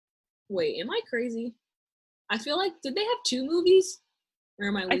Wait, am I crazy? I feel like, did they have 2 movies? Or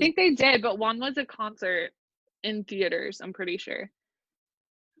am I I losing? think they did, but one was a concert in theaters, I'm pretty sure.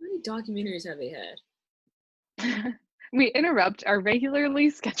 How many documentaries have they had? We interrupt our regularly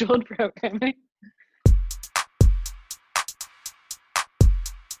scheduled programming.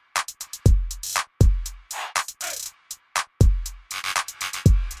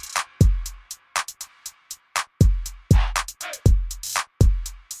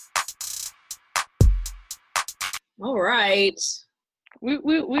 All right.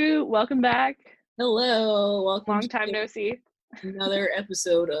 Woo. Welcome back. Hello. Welcome Long time no see. another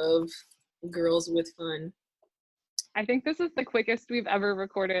episode of Girls with Fun. I think this is the quickest we've ever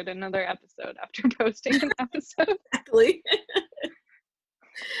recorded another episode after posting an episode. Exactly.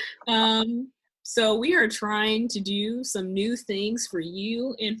 So we are trying to do some new things for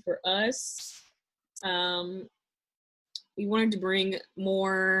you and for us. We wanted to bring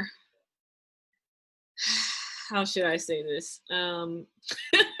more, how should I say this? A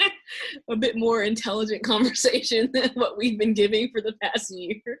bit more intelligent conversation than what we've been giving for the past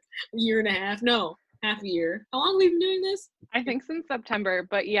year and a half. No, half a year. How long have we been doing this? I think since September,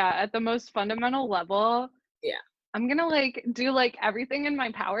 but yeah, at the most fundamental level, yeah, I'm gonna do everything in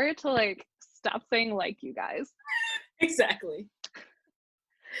my power to stop saying you guys. Exactly.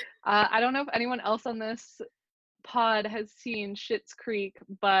 I don't know if anyone else on this pod has seen Schitt's Creek,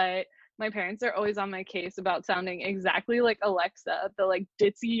 but my parents are always on my case about sounding exactly like Alexa, the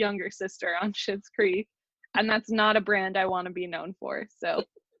ditzy younger sister on Schitt's Creek, and that's not a brand I want to be known for. So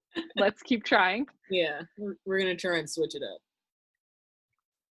let's keep trying. Yeah, we're gonna try and switch it up.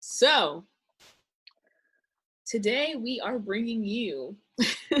 So today we are bringing you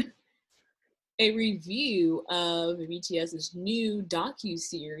a review of BTS's new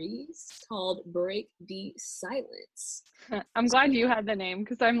docu-series called Break the Silence. I'm glad you had the name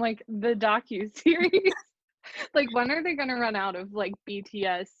because I'm the docu-series. When are they gonna run out of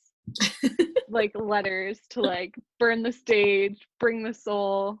BTS letters to burn the stage, bring the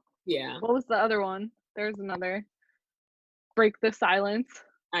soul? Yeah. What was the other one? There's another. Break the silence.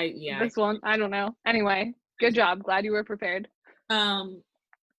 This one, I don't know. Anyway, good job. Glad you were prepared.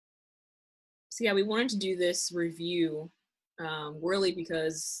 So yeah, we wanted to do this review really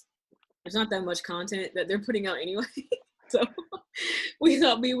because there's not that much content that they're putting out anyway. So we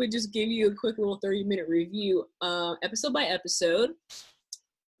thought we would just give you a quick little 30-minute review, episode by episode.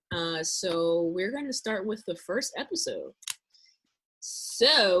 So we're going to start with the first episode.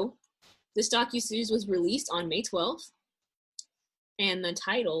 So this docuseries was released on May 12th. And the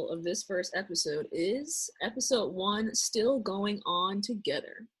title of this first episode is Episode 1, Still Going On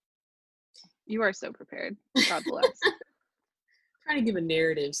Together. You are so prepared. God bless. Trying to give a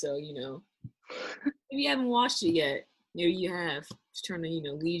narrative, so, if you haven't watched it yet, maybe you have. Just trying to,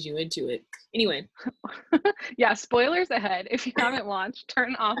 lead you into it. Anyway. Yeah, spoilers ahead. If you haven't watched,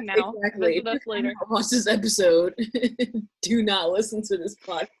 turn off now. Exactly. Visit us later. Watch this episode. Do not listen to this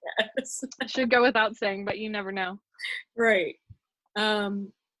podcast. I should go without saying, but you never know. Right.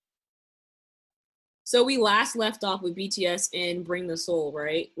 So we last left off with BTS in Bring the Soul,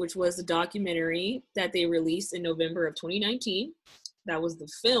 right? Which was the documentary that they released in November of 2019. That was the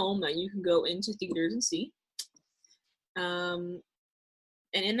film that you can go into theaters and see. And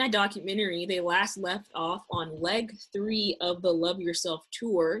in that documentary, they last left off on leg 3 of the Love Yourself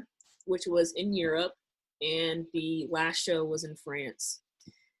tour, which was in Europe, and the last show was in France.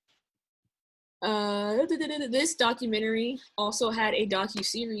 This documentary also had a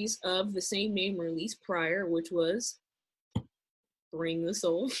docu-series of the same name released prior, which was Bring the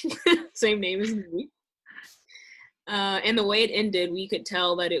Soul. Same name as the movie. And the way it ended, we could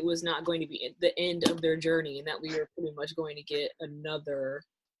tell that it was not going to be the end of their journey and that we were pretty much going to get another.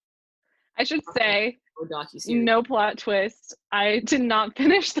 I should say, docu-series. No plot twist. I did not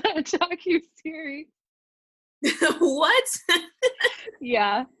finish that docu-series. What?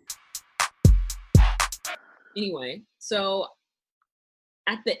 Yeah. Anyway, so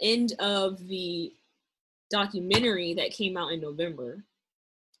at the end of the documentary that came out in November,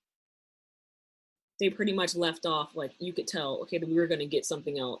 they pretty much left off, you could tell, okay, that we were going to get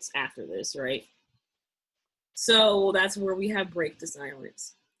something else after this, right? So that's where we have Break the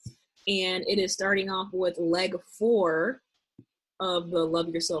Silence. And it is starting off with leg 4 of the Love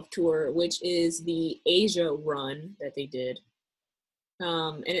Yourself tour, which is the Asia run that they did.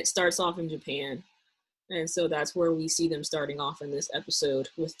 And it starts off in Japan. And so that's where we see them starting off in this episode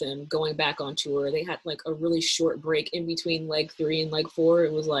with them going back on tour. They had a really short break in between leg 3 and leg 4.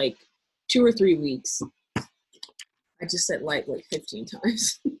 It was 2 or 3 weeks. I just said like 15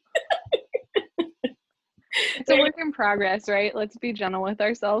 times. It's a work in progress, right? Let's be gentle with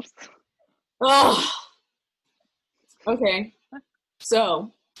ourselves. Oh, okay.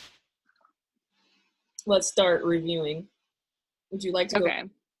 So let's start reviewing. Would you like to go? Okay.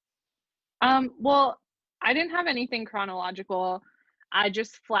 Well, I didn't have anything chronological. I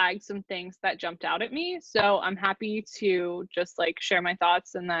just flagged some things that jumped out at me. So I'm happy to just like share my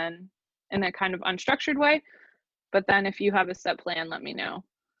thoughts and then in a kind of unstructured way. But then if you have a set plan, let me know.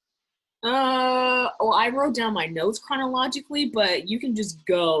 Well, I wrote down my notes chronologically, but you can just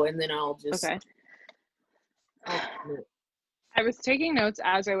go and then I'll just. Okay. I'll, I was taking notes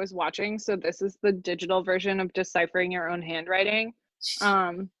as I was watching, so this is the digital version of deciphering your own handwriting.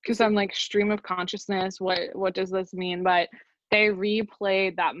 Because I'm like stream of consciousness, what does this mean? But they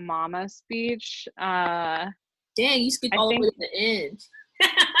replayed that mama speech. Dang, you skipped all the way to the end.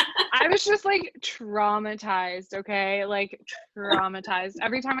 I was just like traumatized, okay? Like traumatized.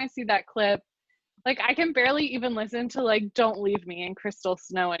 Every time I see that clip, like I can barely even listen to like Don't Leave Me and Crystal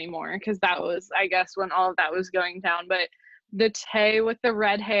Snow anymore because that was, I guess, when all of that was going down. But the Tay with the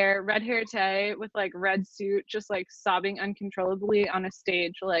red hair Tay with like red suit, just like sobbing uncontrollably on a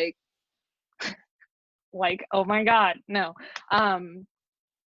stage, like oh my God, no.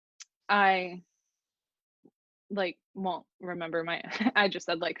 I like won't remember my I just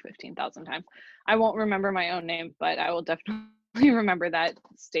said like 15,000 times. I won't remember my own name, but I will definitely remember that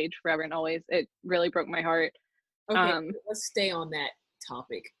stage forever and always. It really broke my heart. Okay, let's stay on that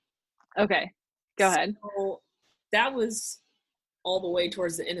topic. Okay, go ahead. So that was all the way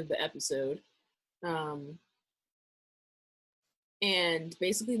towards the end of the episode. And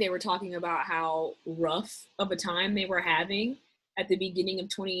basically they were talking about how rough of a time they were having at the beginning of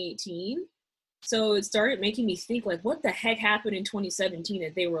 2018. So it started making me think, like, what the heck happened in 2017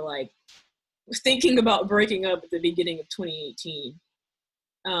 that they were like thinking about breaking up at the beginning of 2018.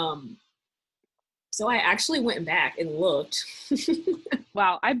 So I actually went back and looked.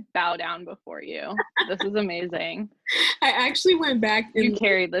 Wow, I bow down before you. This is amazing. I actually went back and you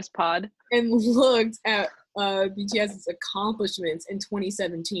carried this pod and looked at BTS's accomplishments in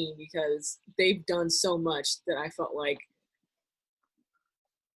 2017 because they've done so much that I felt like,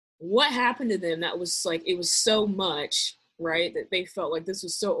 what happened to them that was like, it was so much, right, that they felt like this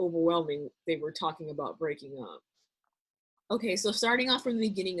was so overwhelming they were talking about breaking up. Okay, so starting off from the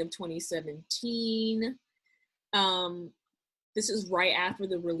beginning of 2017, this is right after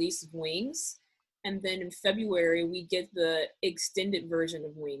the release of Wings, and then in February we get the extended version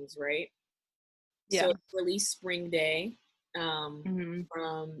of Wings, right? Yeah. So released Spring Day from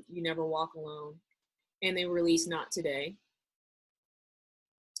You Never Walk Alone, and they released Not Today.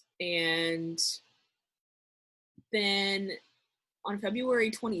 And then on February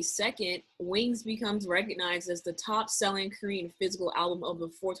 22nd, Wings becomes recognized as the top-selling Korean physical album of the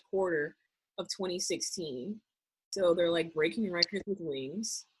fourth quarter of 2016. So they're like breaking records with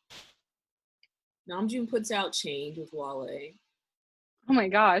Wings. Namjoon puts out Change with Wale. Oh my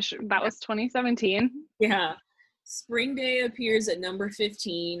gosh, that was 2017? Yeah. Spring Day appears at number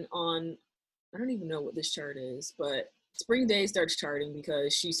 15 on, I don't even know what this chart is, but Spring Day starts charting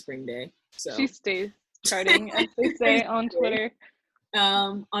because she's Spring Day. So she stays charting, as they say on Twitter.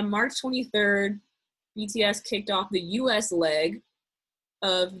 On March 23rd, BTS kicked off the US leg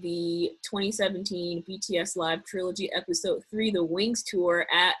of the 2017 BTS Live Trilogy Episode 3, the Wings Tour,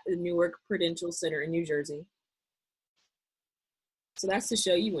 at the Newark Prudential Center in New Jersey. So that's the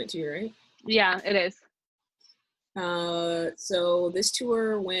show you went to, right? Yeah, it is. So this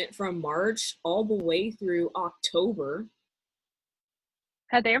tour went from March all the way through October.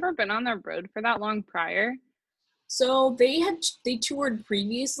 Had they ever been on the road for that long prior? So they toured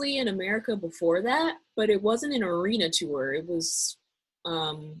previously in America before that, but it wasn't an arena tour. It was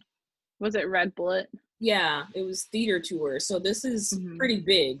it Red Bullet? Yeah, it was theater tour. So this is pretty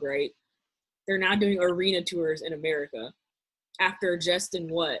big, right? They're now doing arena tours in America. After just in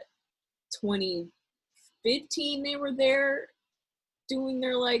 2015 they were there doing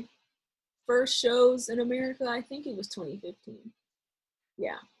their like first shows in America. I think it was 2015.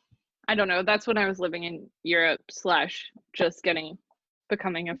 Yeah. I don't know. That's when I was living in Europe / just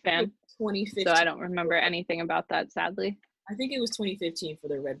becoming a fan. 2015. So I don't remember anything about that, sadly. I think it was 2015 for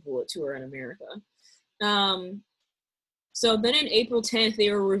the Red Bullet tour in America. So then in April 10th,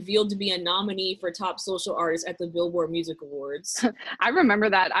 they were revealed to be a nominee for Top Social Artist at the Billboard Music Awards. I remember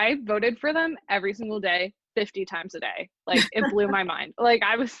that. I voted for them every single day, 50 times a day. Like, it blew my mind. Like,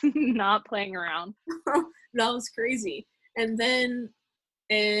 I was not playing around. That was crazy. And then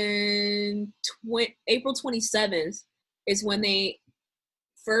in April 27th is when they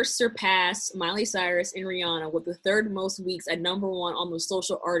first surpassed Miley Cyrus and Rihanna with the third most weeks at number 1 on the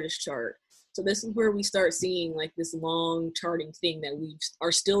Social Artist chart. So this is where we start seeing like this long charting thing that we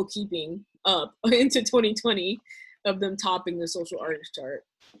are still keeping up into 2020 of them topping the social artist chart.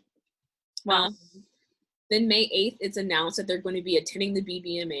 Wow. Then May 8th, it's announced that they're going to be attending the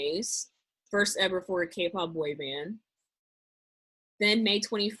BBMAs, first ever for a K-pop boy band. Then May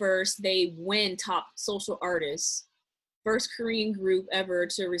 21st, they win top social artists, first Korean group ever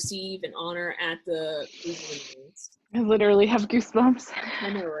to receive an honor at the BBMAs. I literally have goosebumps. I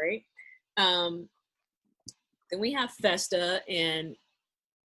know, right? Then we have Festa, and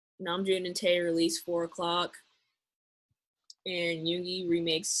Namjoon and Tae release 4 o'clock, and Yoongi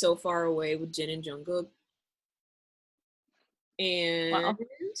remakes So Far Away with Jin and Jungkook. And Wow.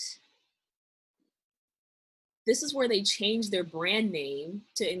 this is where they changed their brand name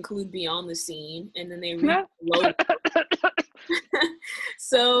to include Beyond the Scene, and then they reloaded.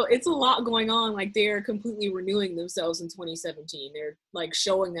 So it's a lot going on. Like, they're completely renewing themselves in 2017. They're like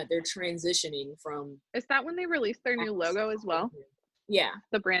showing that they're transitioning from. Is that when they released their new logo as well? Yeah.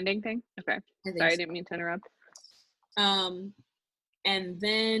 The branding thing? Okay. Sorry, I didn't mean to interrupt. And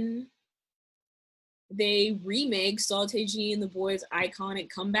then they remake Saltae and the Boys' iconic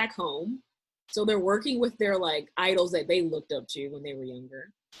Come Back Home. So they're working with their like idols that they looked up to when they were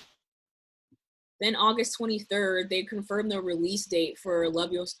younger. Then August 23rd, they confirmed the release date for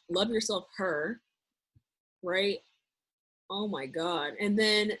Love Yourself Her, right? Oh my God. And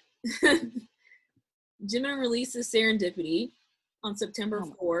then Jimin releases Serendipity on September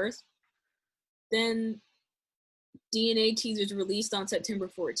 4th. Then DNA teasers released on September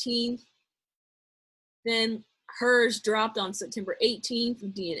 14th. Then Hers dropped on September 18th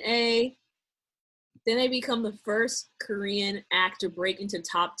with DNA. Then they become the first Korean act to break into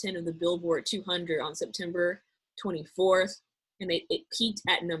top 10 of the Billboard 200 on September 24th. And it peaked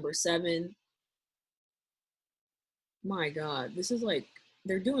at number 7. My God, this is like,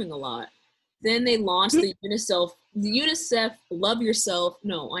 they're doing a lot. Then they launched the UNICEF Love Yourself.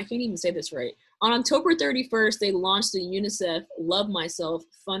 No, I can't even say this right. On October 31st, they launched the UNICEF Love Myself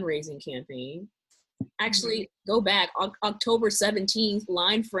fundraising campaign. Actually, go back. October 17th,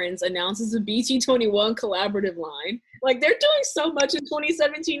 Line Friends announces a BT21 collaborative line. Like, they're doing so much in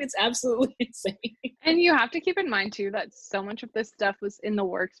 2017. It's absolutely insane. And you have to keep in mind, too, that so much of this stuff was in the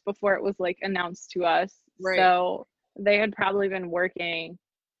works before it was, like, announced to us. Right. So they had probably been working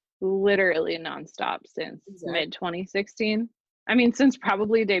literally nonstop since mid-2016. I mean, since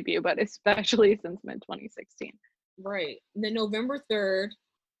probably debut, but especially since mid-2016. Right. And then November 3rd,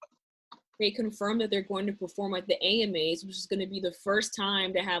 they confirmed that they're going to perform at the AMAs, which is going to be the first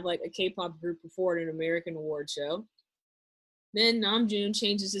time to have like a K-pop group perform at an American award show. Then Namjoon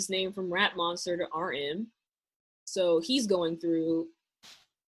changes his name from Rap Monster to RM. So he's going through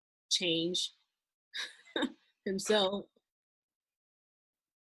change himself.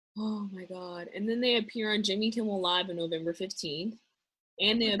 Oh my God. And then they appear on Jimmy Kimmel Live on November 15th.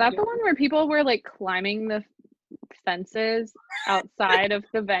 And Is that the one where people were like climbing the fences outside of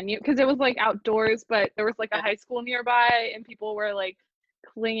the venue? Because it was like outdoors, but there was like a high school nearby and people were like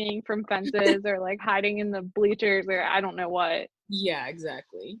clinging from fences or like hiding in the bleachers or I don't know what. Yeah,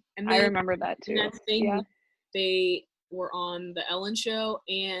 exactly. And I remember that too. That thing, they were on the Ellen Show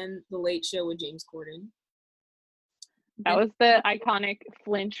and the Late Show with James Corden. That was the iconic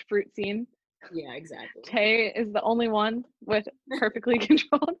flinch fruit scene. Yeah, exactly. Tae is the only one with perfectly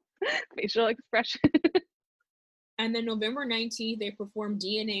controlled facial expression. And then November 19th, they performed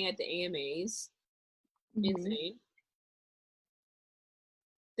DNA at the AMAs. Insane.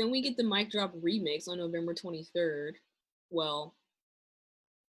 Then we get the Mic Drop remix on November 23rd. Well,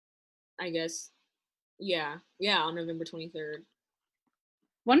 I guess, yeah, on November 23rd.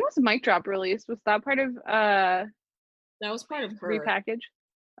 When was Mic Drop released? Was that part of that was part of Her. Repackage?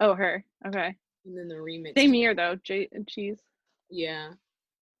 Oh, Her. Okay. And then the remix. Same year though, Cheese. Yeah.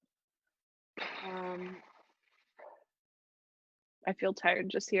 I feel tired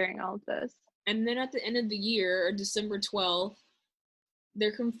just hearing all of this. And then at the end of the year, December 12th,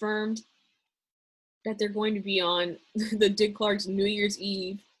 they're confirmed that they're going to be on the Dick Clark's New Year's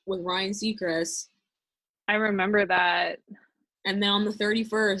Eve with Ryan Seacrest. I remember that. And then on the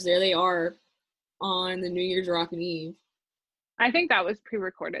 31st, there they are on the New Year's Rockin' Eve. I think that was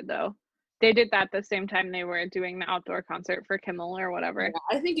pre-recorded though. They did that the same time they were doing the outdoor concert for Kimmel or whatever. Yeah,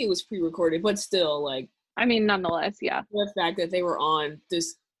 I think it was pre-recorded, but still, like. I mean, nonetheless, yeah. The fact that they were on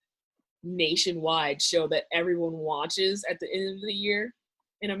this nationwide show that everyone watches at the end of the year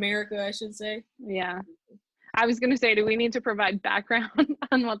in America, I should say. Yeah. I was going to say, do we need to provide background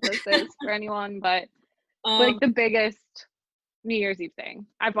on what this is for anyone? But like the biggest New Year's Eve thing.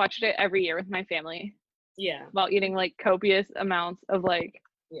 I've watched it every year with my family. Yeah. While eating like copious amounts of like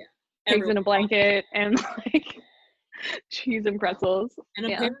pigs in a blanket and like Cheese and pretzels. And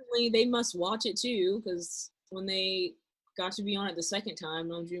Yeah. apparently they must watch it too, because when they got to be on it the second time,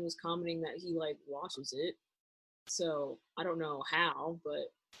 Namjoon was commenting that he like watches it. So I don't know how,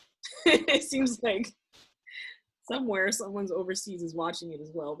 but it seems like somewhere someone's overseas is watching it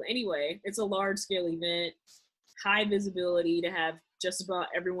as well. But anyway, it's a large scale event, high visibility to have just about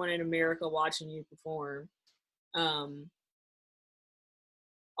everyone in America watching you perform. Out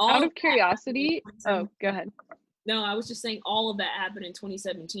of curiosity, oh, go ahead. No, I was just saying all of that happened in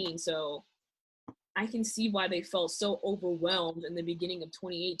 2017, so I can see why they felt so overwhelmed in the beginning of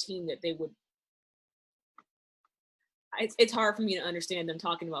 2018 that they would. It's hard for me to understand them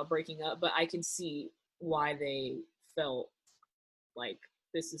talking about breaking up, but I can see why they felt like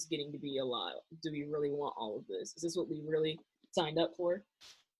this is getting to be a lot. Do we really want all of this? Is this what we really signed up for?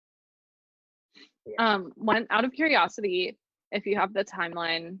 Yeah. One, out of curiosity, if you have the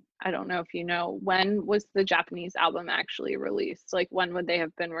timeline, I don't know if you know, when was the Japanese album actually released? Like, when would they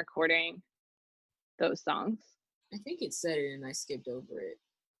have been recording those songs? I think it said it and I skipped over it.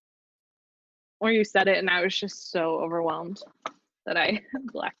 Or you said it and I was just so overwhelmed that I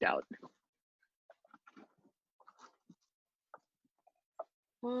blacked out.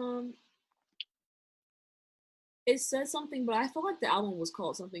 It said something, but I felt like the album was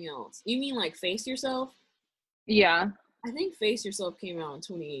called something else. You mean like Face Yourself? Yeah. I think Face Yourself came out in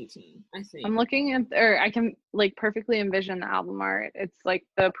 2018. I think. I'm looking at, or I can like perfectly envision the album art. It's like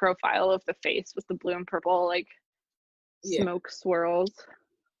the profile of the face with the blue and purple like smoke swirls.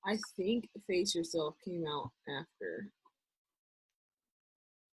 I think Face Yourself came out after,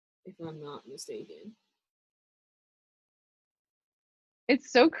 if I'm not mistaken.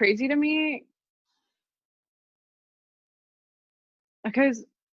 It's so crazy to me because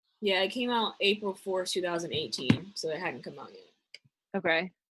yeah, it came out April 4th, 2018, so it hadn't come out yet.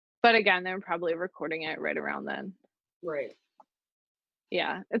 Okay. But again, they were probably recording it right around then. Right.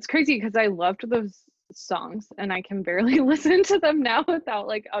 Yeah, it's crazy because I loved those songs and I can barely listen to them now without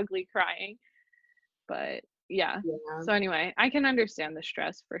like ugly crying. But yeah. So anyway, I can understand the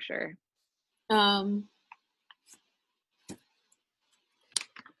stress for sure.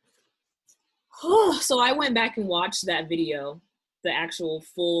 So I went back and watched that video, the actual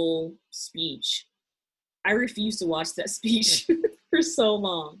full speech. I refused to watch that speech for so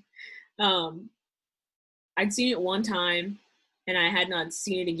long. I'd seen it one time and I had not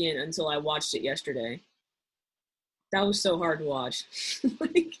seen it again until I watched it yesterday. That was so hard to watch.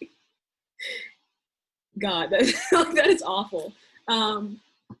 Like, God, that is awful. I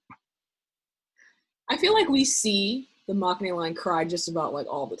feel like we see the Maknae line cry just about like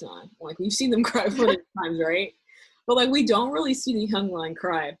all the time. Like we've seen them cry plenty of times, right? But like we don't really see the Hyung line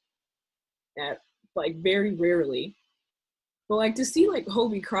cry at like very rarely. But like to see like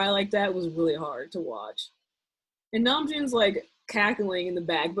Hobi cry like that was really hard to watch. And Namjoon's like cackling in the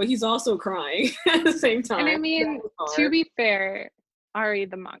back, but he's also crying at the same time. And I mean, to be fair, Ari,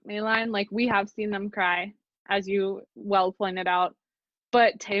 the Maknae line, like we have seen them cry, as you well pointed out.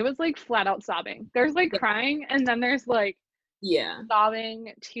 But Tae was like flat out sobbing. There's like crying, and then there's like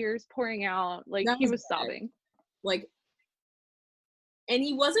sobbing, tears pouring out. Like he was sobbing. Like, and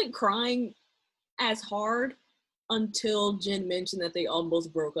he wasn't crying as hard until Jin mentioned that they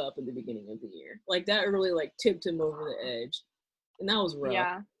almost broke up in the beginning of the year. Like that really like tipped him over the edge, and that was rough.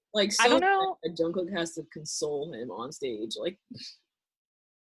 Yeah. Like so I don't know. Jungkook has to console him on stage. Like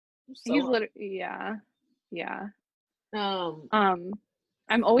so he's literally yeah.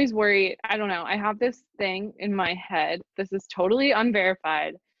 I'm always worried. I don't know. I have this thing in my head. This is totally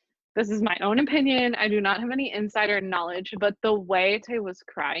unverified. This is my own opinion. I do not have any insider knowledge, but the way Tae was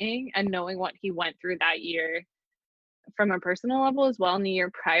crying and knowing what he went through that year from a personal level as well in the year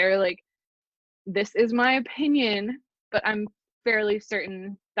prior, like this is my opinion, but I'm fairly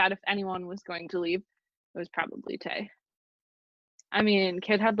certain that if anyone was going to leave, it was probably Tae. I mean,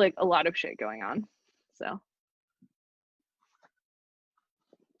 kid had like a lot of shit going on, so.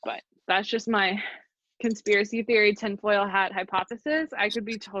 But that's just my conspiracy theory tinfoil hat hypothesis. I could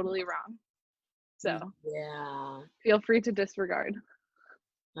be totally wrong. So yeah, feel free to disregard.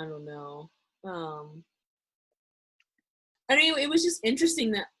 I don't know. Anyway, it was just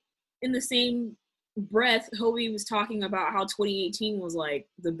interesting that in the same breath, Hobi was talking about how 2018 was like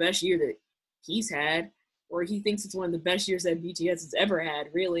the best year that he's had, or he thinks it's one of the best years that BTS has ever had,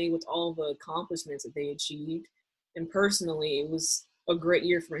 really, with all the accomplishments that they achieved. And personally, it was a great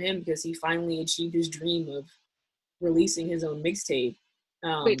year for him because he finally achieved his dream of releasing his own mixtape.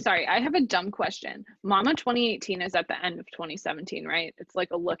 Wait, sorry, I have a dumb question. Mama 2018 is at the end of 2017, right? It's like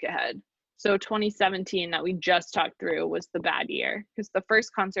a look ahead. So 2017 that we just talked through was the bad year because the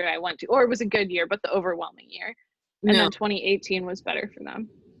first concert I went to, or it was a good year, but the overwhelming year, And No, then 2018 was better for them.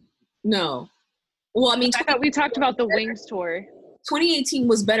 no. Well, I mean, I thought we talked about the Wings tour. 2018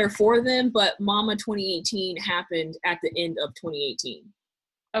 was better for them, but Mama 2018 happened at the end of 2018.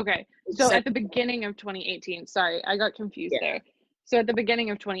 Okay. So at the beginning of 2018, sorry, I got confused there. So at the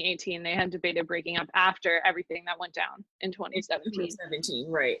beginning of 2018, they had debated breaking up after everything that went down in 2017. 2017,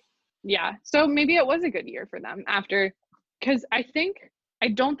 right. Yeah. So maybe it was a good year for them after, because I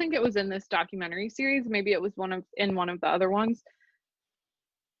don't think it was in this documentary series. Maybe it was in one of the other ones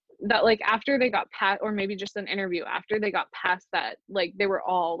that like after they got past, or maybe just an interview after they got past that, like they were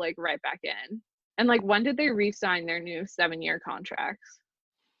all like right back in. And like when did they re-sign their new 7-year contracts?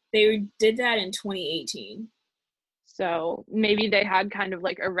 They did that in 2018. So maybe they had kind of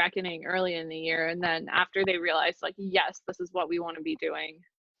like a reckoning early in the year, and then after they realized like, yes, this is what we want to be doing,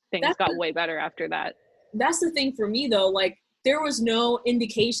 things got way better after that. That's the thing for me though, like there was no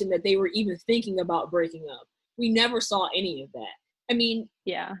indication that they were even thinking about breaking up. We never saw any of that. I mean,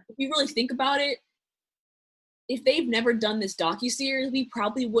 yeah, if you really think about it, if they've never done this docuseries, we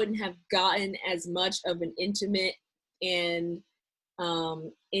probably wouldn't have gotten as much of an intimate and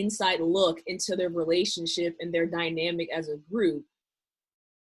inside look into their relationship and their dynamic as a group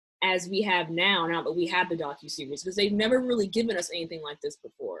as we have now that we have the docuseries, because they've never really given us anything like this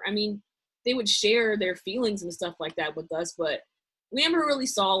before. I mean, they would share their feelings and stuff like that with us, but we never really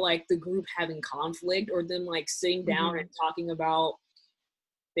saw like the group having conflict or them like sitting down and talking about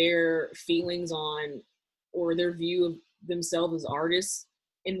their feelings on or their view of themselves as artists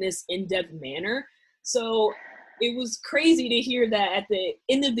in this in-depth manner. So it was crazy to hear that at the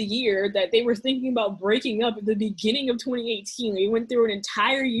end of the year that they were thinking about breaking up at the beginning of 2018. They went through an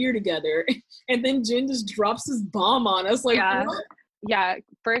entire year together, and then Jin just drops this bomb on us. Like, what? Yeah.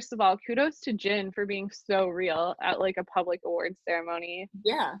 First of all, kudos to Jin for being so real at like a public awards ceremony.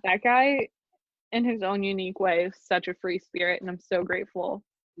 Yeah. That guy, in his own unique way, is such a free spirit, and I'm so grateful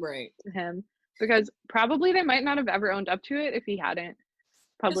to him, because probably they might not have ever owned up to it if he hadn't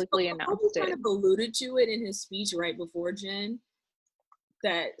publicly announced it. He kind of alluded to it in his speech right before Jen,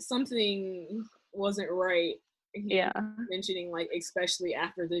 that something wasn't right. He was mentioning like especially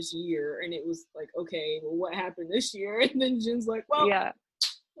after this year, and it was like, okay, well, what happened this year? And then Jen's like, well, we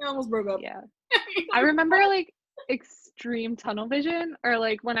almost broke up. Yeah. I remember like extreme tunnel vision, or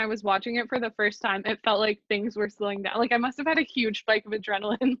like when I was watching it for the first time, it felt like things were slowing down. Like I must have had a huge spike of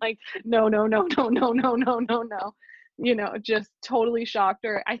adrenaline, like no, you know, just totally shocked.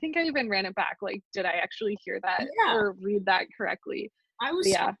 Or I think I even ran it back, like, did I actually hear that or read that correctly? I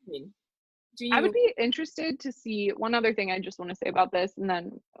was I would be interested to see one other thing I just want to say about this, and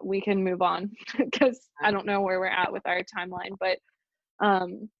then we can move on because I don't know where we're at with our timeline. But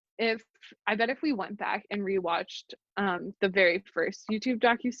if we went back and rewatched the very first YouTube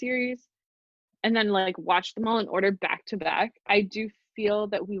docuseries and then like watched them all in order back to back, I do feel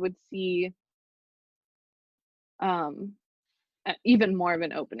that we would see even more of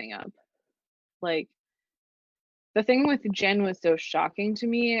an opening up. Like the thing with Jen was so shocking to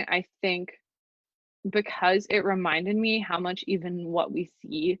me, I think, because it reminded me how much even what we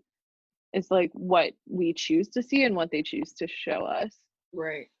see is like what we choose to see and what they choose to show us.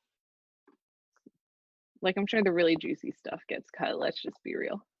 Right. Like I'm sure the really juicy stuff gets cut, let's just be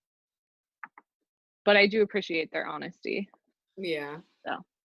real. But I do appreciate their honesty. Yeah. So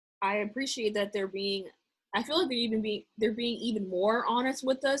I appreciate that I feel like they're being even more honest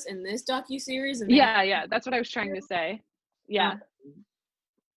with us in this docuseries. Yeah, that's what I was trying to say. Yeah.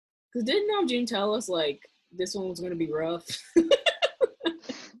 Because didn't June tell us like this one was going to be rough?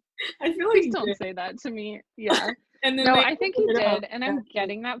 I feel like Please don't say that to me. Yeah. And then no, I think he did, and I'm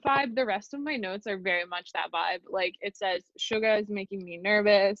getting that vibe. The rest of my notes are very much that vibe. Like it says, Suga is making me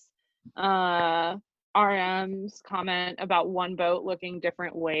nervous. RM's comment about one boat looking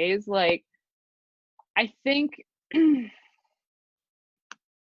different ways. Like, I think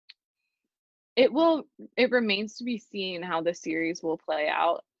it remains to be seen how the series will play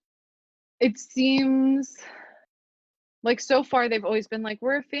out. It seems like so far they've always been like,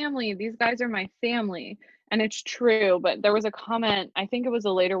 we're a family, these guys are my family. And it's true, but there was a comment, I think it was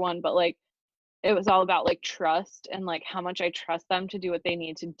a later one, but like it was all about like trust and like how much I trust them to do what they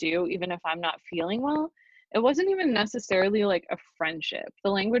need to do, even if I'm not feeling well. It wasn't even necessarily like a friendship. The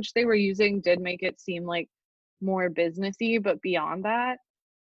language they were using did make it seem like more businessy, but beyond that,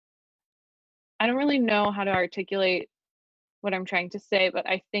 I don't really know how to articulate what I'm trying to say, but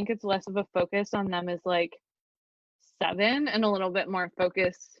I think it's less of a focus on them as like 7 and a little bit more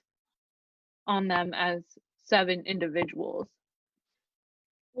focus on them as 7 individuals.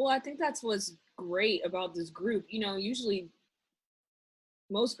 Well, I think that's what's great about this group. You know, usually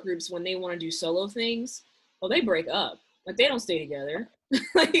most groups, when they want to do solo things, Oh, they break up. Like they don't stay together.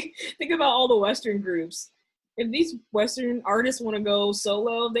 Like think about all the Western groups. If these Western artists want to go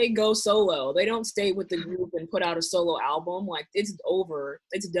solo, they go solo. They don't stay with the group and put out a solo album. Like it's over.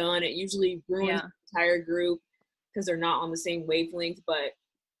 It's done. It usually ruins the entire group because they're not on the same wavelength. But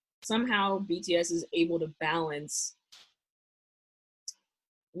somehow BTS is able to balance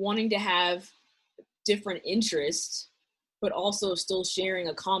wanting to have different interests, but also still sharing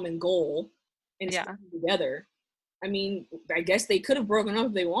a common goal and sticking together. I mean, I guess they could have broken up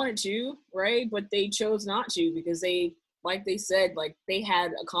if they wanted to, right? But they chose not to because they, like they said, like they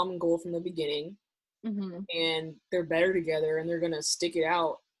had a common goal from the beginning, and they're better together, and they're gonna stick it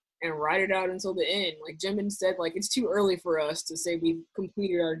out and ride it out until the end. Like Jimin said, like it's too early for us to say we've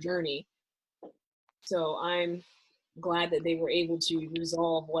completed our journey. So I'm glad that they were able to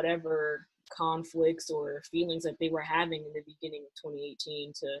resolve whatever conflicts or feelings that they were having in the beginning of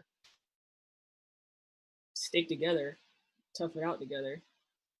 2018 to stick together, tough it out together.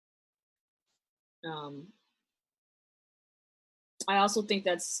 I also think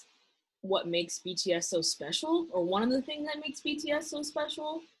that's what makes BTS so special, or one of the things that makes BTS so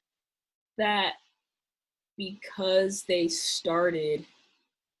special, that because they started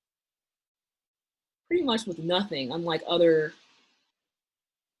pretty much with nothing, unlike other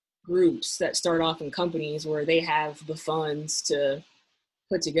groups that start off in companies where they have the funds to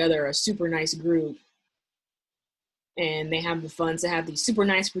put together a super nice group, and they have the funds to have these super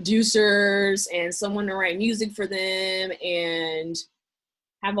nice producers and someone to write music for them and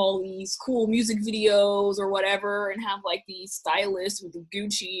have all these cool music videos or whatever, and have like these stylists with the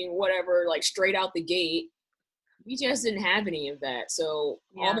Gucci and whatever, like straight out the gate. BTS didn't have any of that. So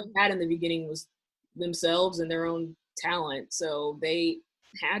all they had in the beginning was themselves and their own talent. So they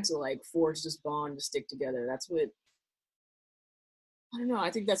had to like forge this bond to stick together. That's what, I don't know,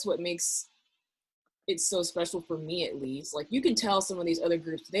 I think that's what makes it's so special for me, at least. Like you can tell some of these other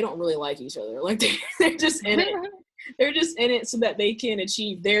groups, they don't really like each other. Like they're just in it. They're just in it so that they can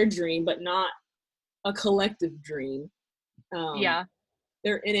achieve their dream, but not a collective dream.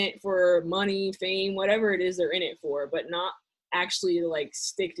 They're in it for money, fame, whatever it is they're in it for, but not actually to like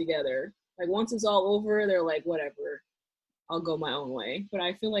stick together. Like once it's all over, they're like, whatever, I'll go my own way. But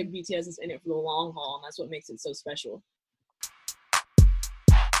I feel like BTS is in it for the long haul, and that's what makes it so special.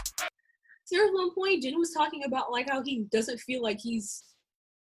 There was one point Jin was talking about like how he doesn't feel like he's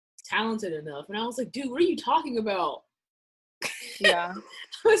talented enough, and I was like, dude, what are you talking about? Yeah.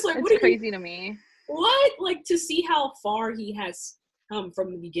 I was like, it's crazy to me. What? Like to see how far he has come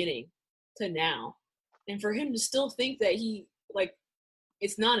from the beginning to now, and for him to still think that he like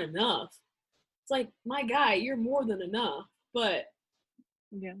it's not enough. It's like, my guy, you're more than enough, but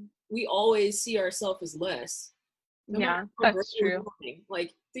we always see ourselves as less. No that's true.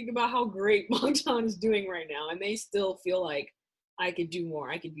 Like think about how great Bangtan is doing right now, and they still feel like I could do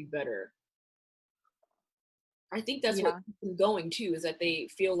more, I could be better. I think that's what keeps them going too, is that they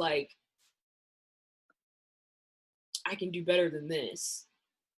feel like I can do better than this.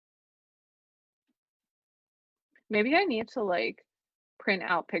 Maybe I need to like print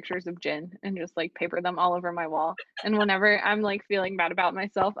out pictures of Jin and just like paper them all over my wall. And whenever I'm like feeling bad about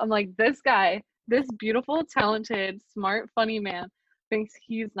myself, I'm like, this guy, this beautiful, talented, smart, funny man thinks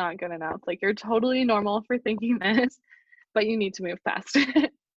he's not good enough. Like you're totally normal for thinking this, but you need to move past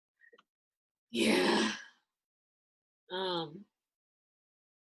it. Yeah.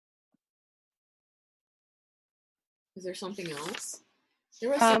 Is there something else? There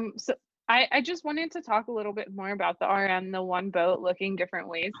was so I just wanted to talk a little bit more about the RM, the one boat looking different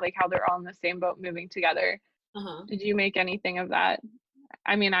ways, like how they're all in the same boat moving together. Did you make anything of that?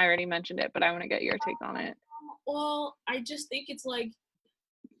 I mean, I already mentioned it, but I want to get your take on it. Well, I just think it's like,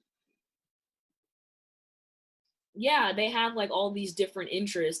 yeah, they have like all these different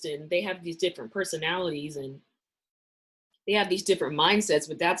interests and they have these different personalities and they have these different mindsets,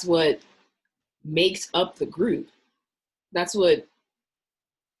 but that's what makes up the group. That's what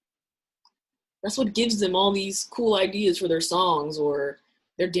gives them all these cool ideas for their songs or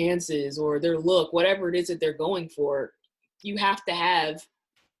their dances or their look, whatever it is that they're going for. You have to have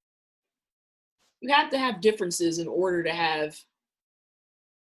differences in order to have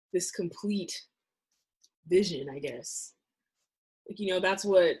this complete vision, I guess. Like, you know, that's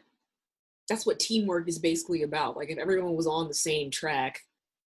what teamwork is basically about. Like if everyone was on the same track,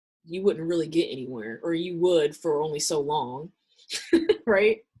 you wouldn't really get anywhere, or you would for only so long.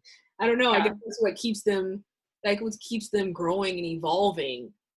 Right? I don't know. I guess that's what keeps them growing and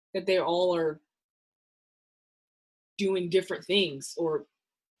evolving, that they all are doing different things, or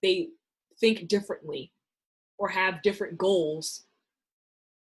they think differently or have different goals.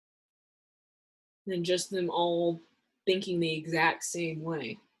 than just them all thinking the exact same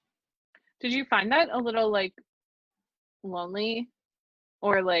way. Did you find that a little like lonely,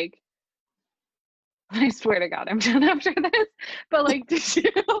 or like, I swear to God, I'm done after this, but like, did you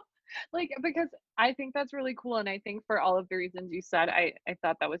like, because I think that's really cool, and I think for all of the reasons you said, I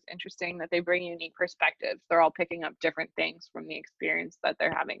thought that was interesting that they bring unique perspectives. They're all picking up different things from the experience that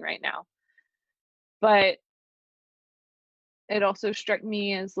they're having right now. But it also struck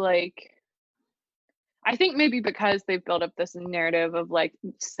me as like, I think maybe because they've built up this narrative of like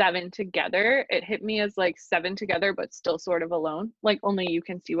 7 together, it hit me as like 7 together, but still sort of alone. Like only you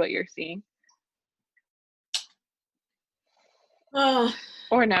can see what you're seeing.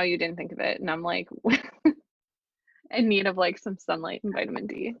 Or now you didn't think of it, and I'm like in need of like some sunlight and vitamin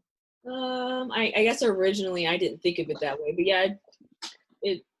D. I guess originally I didn't think of it that way, but yeah,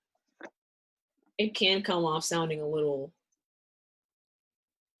 it can come off sounding a little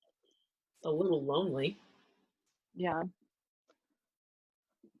lonely. Yeah.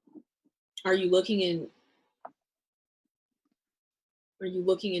 Are you looking in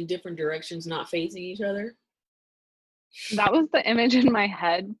different directions, not facing each other? That was the image in my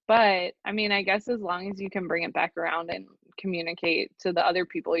head, but I mean, I guess as long as you can bring it back around and communicate to the other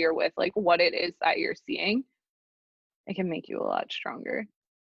people you're with, like what it is that you're seeing, it can make you a lot stronger.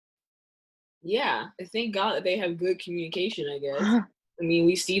 Yeah, thank God that they have good communication, I guess. I mean,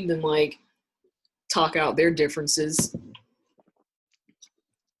 we've seen them like talk out their differences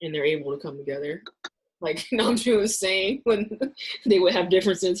and they're able to come together. Like Namjoon was saying, when they would have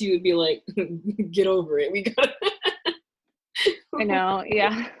differences, he would be like, get over it. We gotta. I know,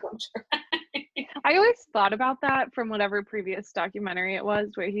 yeah. I always thought about that from whatever previous documentary it was,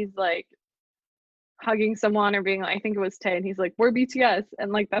 where he's like hugging someone or being like, I think it was Tay, and he's like, we're BTS.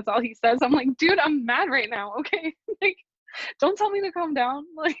 And like, that's all he says. I'm like, dude, I'm mad right now. Okay. Like, don't tell me to calm down.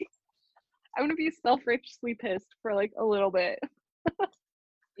 Like, I'm going to be self-righteously pissed for like a little bit.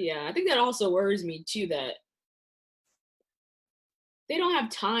 Yeah, I think that also worries me too, that they don't have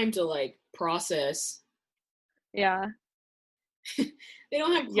time to like process. Yeah. They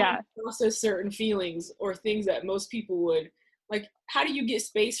don't have time to process certain feelings or things that most people would. Like, how do you get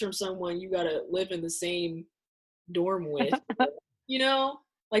space from someone you gotta live in the same dorm with? You know?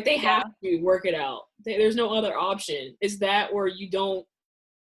 Like, they have to work it out. There's no other option. It's that, or you don't,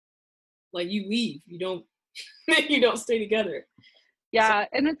 like, you leave. You don't you don't stay together. Yeah,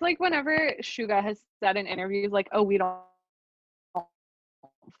 and it's like whenever Suga has said in interviews, like, oh, we don't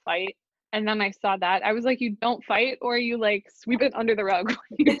fight. And then I saw that. I was like, you don't fight, or you like sweep it under the rug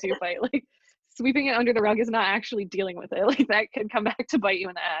when you do fight. Like, sweeping it under the rug is not actually dealing with it. Like, that could come back to bite you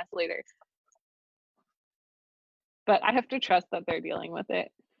in the ass later. But I have to trust that they're dealing with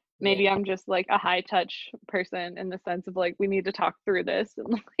it. Maybe I'm just like a high touch person in the sense of like, we need to talk through this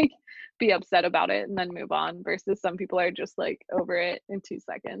and like be upset about it and then move on, versus some people are just like over it in 2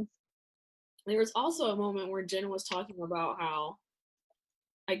 seconds. There was also a moment where Jen was talking about how,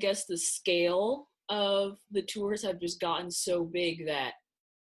 I guess, the scale of the tours have just gotten so big that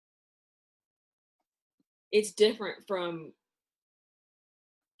it's different playing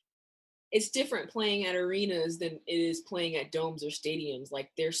at arenas than it is playing at domes or stadiums. Like,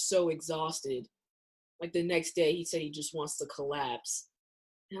 they're so exhausted. Like, the next day he said he just wants to collapse.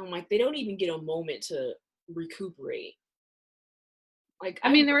 And I'm like, they don't even get a moment to recuperate. Like,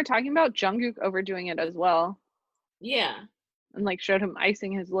 I mean, they were talking about Jungkook overdoing it as well. Yeah. And like showed him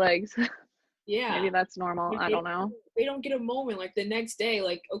icing his legs. Yeah. Maybe that's normal. I don't know. They don't get a moment. Like, the next day,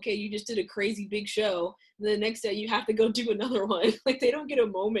 like, okay, you just did a crazy big show. And the next day you have to go do another one. Like, they don't get a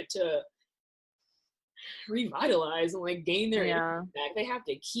moment to revitalize and like gain their energy back. They have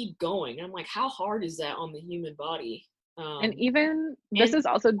to keep going. And I'm like, how hard is that on the human body? And even this is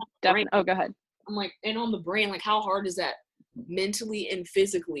also definitely. Oh, go ahead. I'm like, and on the brain, like, how hard is that mentally and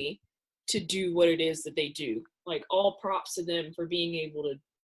physically to do what it is that they do? Like, all props to them for being able to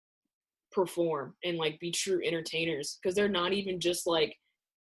perform and like be true entertainers, because they're not even just like,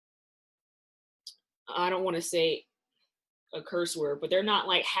 I don't want to say a curse word, but they're not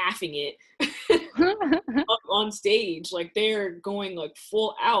like halving it up on stage. Like, they're going like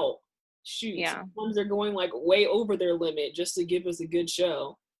full out. Shoot, sometimes they're going like way over their limit just to give us a good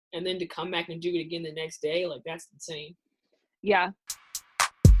show, and then to come back and do it again the next day, like, that's insane. Yeah.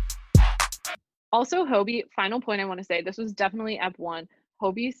 Also, Hobie, final point I want to say, this was definitely Ep1.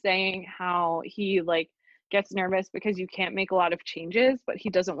 Hobie saying how he like gets nervous because you can't make a lot of changes, but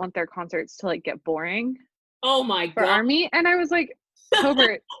he doesn't want their concerts to like get boring. Oh my God. For ARMY. And I was like,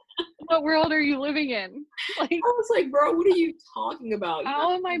 Hobart, what world are you living in? Like, I was like, bro, what are you talking about?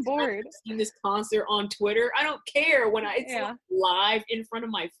 How am I bored? I've seen this concert on Twitter. I don't care when it's like live in front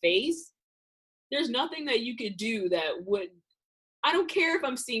of my face. there's nothing that you could do that would, I don't care if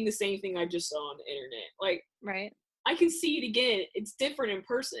I'm seeing the same thing I just saw on the internet. Like, Right. I can see it again. It's different in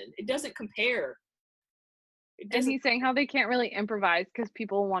person. It doesn't compare. It And doesn't. he's saying how they can't really improvise because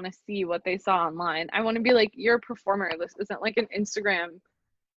people want to see what they saw online. I want to be like, you're a performer. This isn't like an Instagram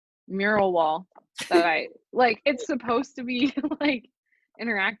mural wall that I like. It's supposed to be like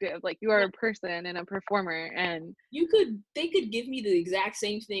interactive. Like you are a person and a performer, and They could give me the exact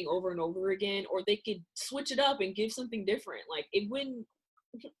same thing over and over again, or they could switch it up and give something different. Like, it wouldn't,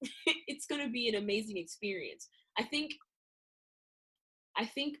 it's going to be an amazing experience. I think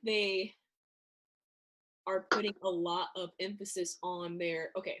they are putting a lot of emphasis on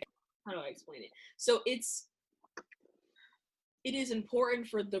okay, how do I explain it? So it is important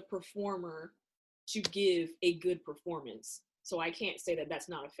for the performer to give a good performance. So I can't say that that's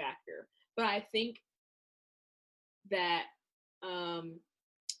not a factor. But I think that a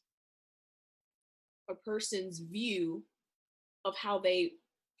person's view of how they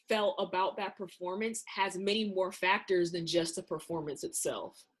felt about that performance has many more factors than just the performance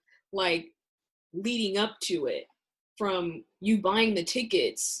itself. Like, leading up to it, from you buying the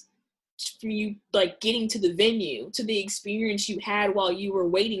tickets, from you like getting to the venue, to the experience you had while you were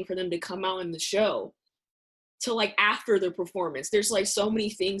waiting for them to come out in the show, to like after the performance. There's like so many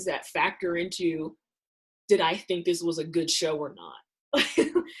things that factor into, did I think this was a good show or not?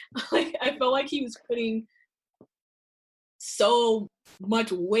 Like, I felt like he was putting so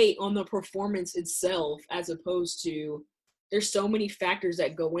much weight on the performance itself, as opposed to, there's so many factors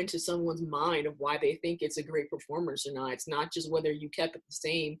that go into someone's mind of why they think it's a great performance or not. It's not just whether you kept it the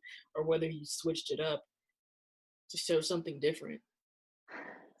same or whether you switched it up to show something different.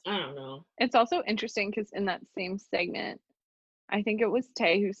 I don't know. it's also interesting because in that same segment, I think it was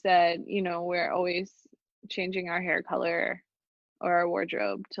Tay who said, you know, we're always changing our hair color or our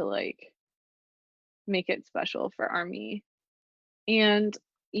wardrobe to like make it special for Army. And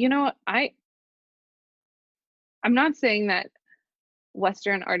you know, I'm not saying that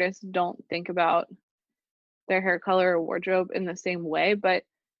Western artists don't think about their hair color or wardrobe in the same way, but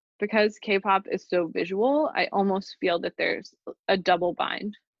because K-pop is so visual, I almost feel that there's a double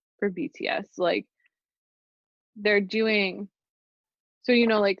bind for BTS. Like they're doing, so you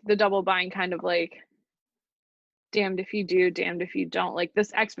know, like the double bind kind of like damned if you do, damned if you don't. Like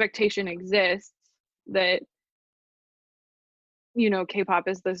this expectation exists that, you know, K-pop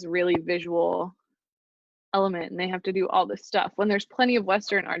is this really visual element and they have to do all this stuff when there's plenty of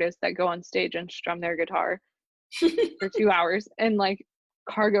Western artists that go on stage and strum their guitar for 2 hours and like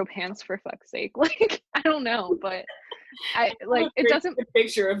cargo pants, for fuck's sake. Like I don't know, but I like it doesn't a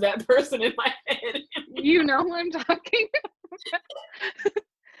picture of that person in my head. You know who I'm talking about.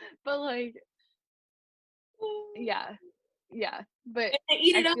 But like yeah but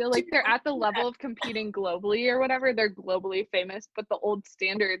I feel like they're at the level of competing globally or whatever. They're globally famous, but the old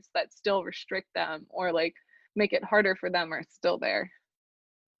standards that still restrict them or like make it harder for them are still there.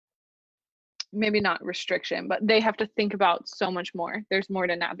 Maybe not restriction, but they have to think about so much more. There's more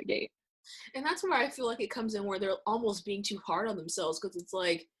to navigate. And that's where I feel like it comes in, where they're almost being too hard on themselves, because it's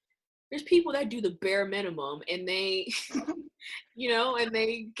like, there's people that do the bare minimum and they, you know, and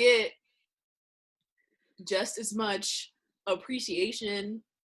they get just as much appreciation.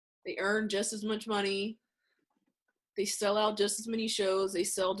 They earn just as much money. They sell out just as many shows. They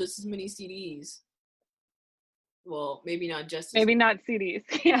sell just as many CDs. Well, maybe not just maybe not CDs.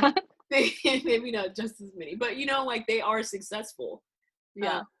 Yeah. Maybe not just as many, but you know, like, they are successful.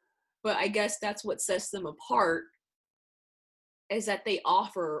 Yeah. But I guess that's what sets them apart, is that they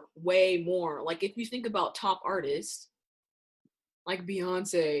offer way more. Like, if you think about top artists like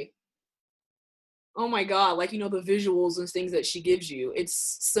Beyonce, oh my god, like, you know, the visuals and things that she gives you,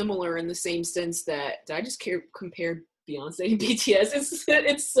 it's similar in the same sense that, did I just compare Beyonce and BTS?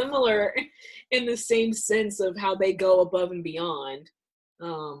 It's similar in the same sense of how they go above and beyond,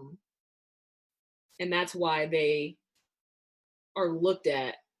 and that's why they are looked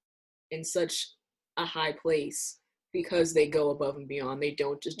at in such a high place, because they go above and beyond. They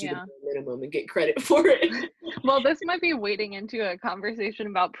don't just do the minimum and get credit for it. Well, this might be wading into a conversation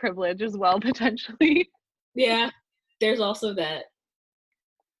about privilege as well, potentially. Yeah, there's also that.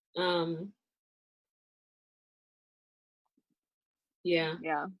 Yeah.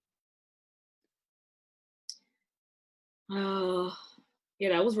 Oh, yeah,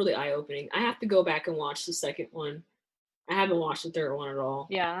 that was really eye-opening. I have to go back and watch the second one. I haven't watched the third one at all.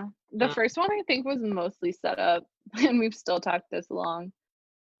 Yeah. The first one I think was mostly set up, and we've still talked this long.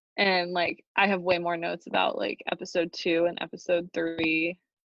 And like I have way more notes about like episode 2 and episode 3.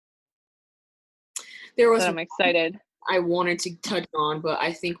 There was I'm excited. I wanted to touch on, but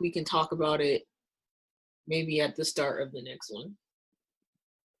I think we can talk about it maybe at the start of the next one.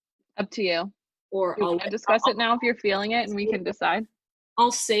 Up to you. Or Do you want to discuss it now if you're feeling it and we can decide?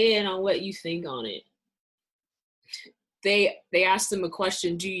 I'll say it and I'll let you think on it. They asked them a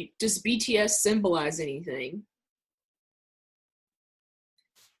question, does BTS symbolize anything?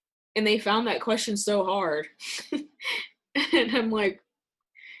 And they found that question so hard. And I'm like,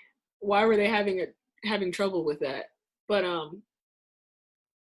 why were they having trouble with that? But I'll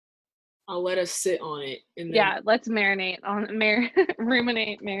let us sit on it. And then let's marinate on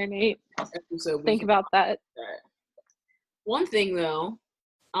marinate. Episode, think about that. One thing though,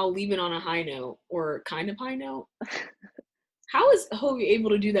 I'll leave it on a high note, or kind of high note. How is Hobi able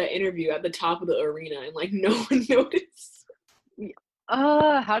to do that interview at the top of the arena and like no one noticed?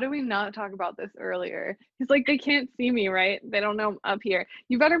 How do we not talk about this earlier? He's like, they can't see me, right? They don't know I'm up here.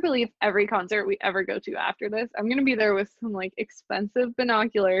 You better believe every concert we ever go to after this, I'm gonna be there with some like expensive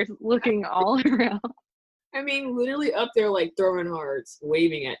binoculars looking all around. I mean, literally up there like throwing hearts,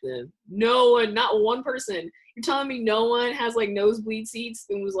 waving at them. No one, not one person. You're telling me no one has like nosebleed seats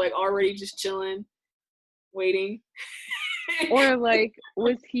and was like already just chilling, waiting? Or like,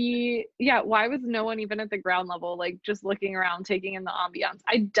 why was no one even at the ground level, like just looking around, taking in the ambiance?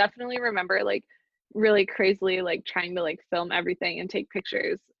 I definitely remember like really crazily like trying to like film everything and take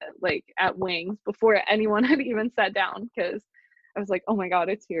pictures like at Wings before anyone had even sat down, because I was like, oh my god,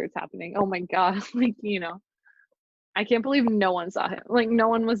 it's here, it's happening. Oh my god, like, I can't believe no one saw him. Like no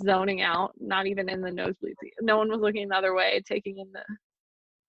one was zoning out, not even in the nosebleed seat. No one was looking the other way, taking in the.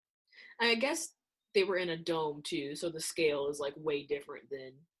 I guess they were in a dome too, so the scale is like way different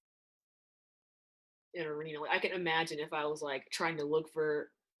than in an arena. Like I can imagine if I was like trying to look for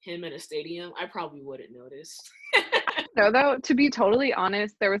him in a stadium, I probably wouldn't notice. No, though, to be totally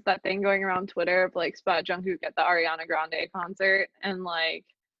honest, there was that thing going around Twitter of like spot Jungkook at the Ariana Grande concert, and like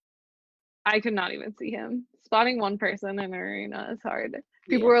I could not even see him. Spotting one person in an arena is hard.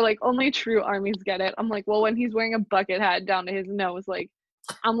 People were like, only true armies get it. I'm like, well, when he's wearing a bucket hat down to his nose, like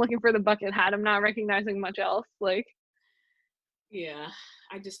I'm looking for the bucket hat. I'm not recognizing much else. Like, yeah,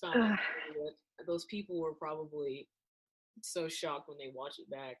 I just found out that those people were probably so shocked when they watched it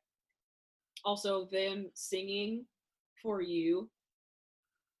back. Also, them singing For You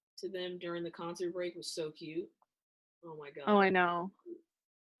to them during the concert break was so cute. Oh my god. Oh, I know.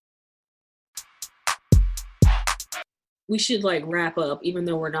 We should like wrap up, even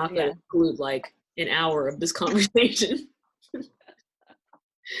though we're not going to include like an hour of this conversation.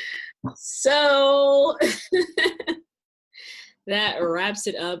 So that wraps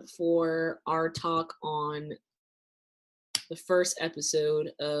it up for our talk on the first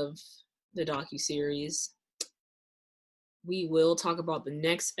episode of the docuseries. We will talk about the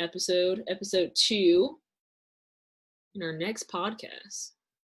next episode, episode 2, in our next podcast.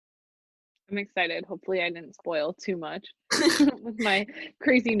 I'm excited. Hopefully I didn't spoil too much with my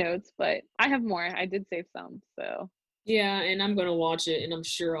crazy notes, but I have more. I did save some, so. Yeah, and I'm going to watch it, and I'm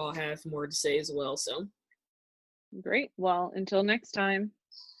sure I'll have more to say as well, so. Great. Well, until next time.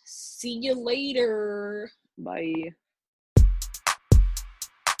 See you later. Bye.